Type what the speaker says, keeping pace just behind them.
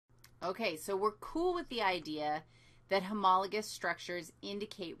Okay, so we're cool with the idea that homologous structures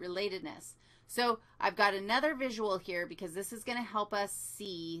indicate relatedness. So I've got another visual here because this is going to help us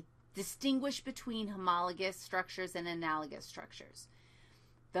distinguish between homologous structures and analogous structures.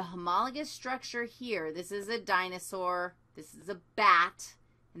 The homologous structure here, this is a dinosaur, this is a bat,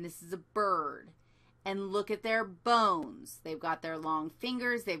 and this is a bird. And look at their bones. They've got their long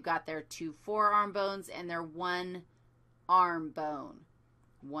fingers, they've got their 2 forearm bones, and their 1 arm bone.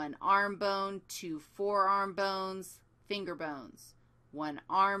 1 arm bone, 2 forearm bones, finger bones. 1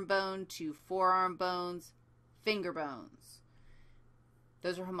 arm bone, 2 forearm bones, finger bones.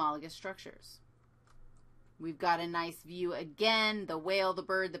 Those are homologous structures. We've got a nice view again, the whale, the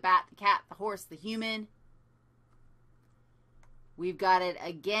bird, the bat, the cat, the horse, the human. We've got it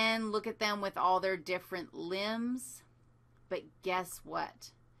again. Look at them with all their different limbs. But guess what?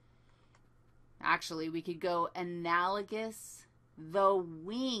 Actually, we could go analogous. The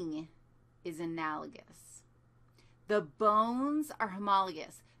wing is analogous. The bones are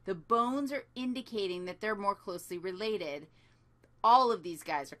homologous. The bones are indicating that they're more closely related. All of these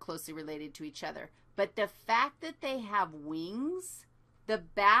guys are closely related to each other. But the fact that they have wings, the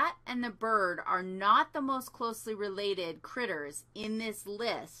bat and the bird are not the most closely related critters in this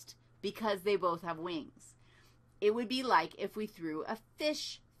list because they both have wings. It would be like if we threw a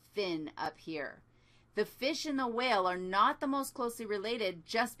fish fin up here. The fish and the whale are not the most closely related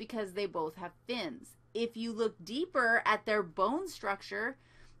just because they both have fins. If you look deeper at their bone structure,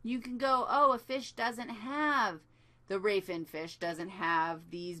 you can go, oh, a fish doesn't have, the ray fin fish doesn't have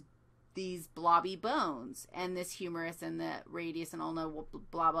these blobby bones, and this humerus and the radius and all no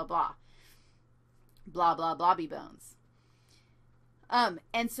blah, blah, blah. Blah, blah, blobby bones.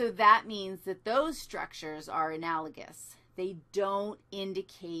 And so that means that those structures are analogous. They don't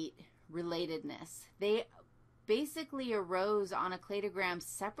indicate relatedness. They basically arose on a cladogram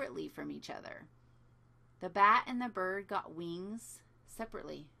separately from each other. The bat and the bird got wings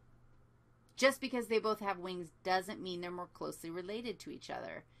separately. Just because they both have wings doesn't mean they're more closely related to each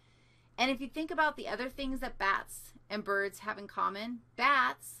other. And if you think about the other things that bats and birds have in common,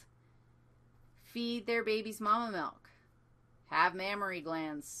 bats feed their babies mama milk, have mammary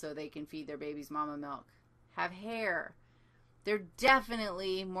glands so they can feed their babies mama milk, have hair. They're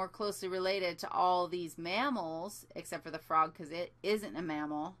definitely more closely related to all these mammals, except for the frog because it isn't a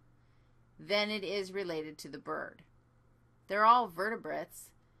mammal, than it is related to the bird. They're all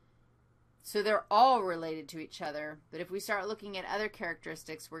vertebrates, so they're all related to each other. But if we start looking at other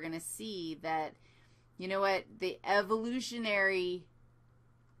characteristics, we're going to see that, you know what, the evolutionary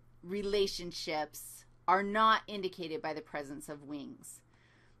relationships are not indicated by the presence of wings.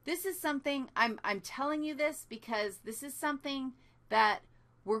 This is something, I'm telling you this because this is something that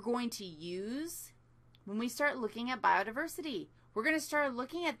we're going to use when we start looking at biodiversity. We're going to start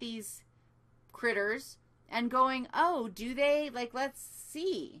looking at these critters and going, oh, do they, like, let's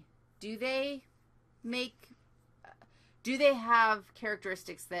see, do they have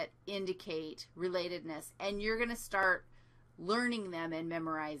characteristics that indicate relatedness? And you're going to start learning them and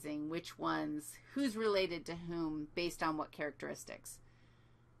memorizing which ones, who's related to whom based on what characteristics.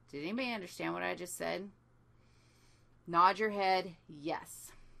 Did anybody understand what I just said? Nod your head,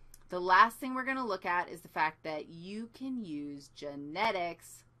 yes. The last thing we're going to look at is the fact that you can use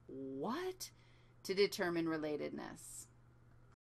genetics, what? To determine relatedness.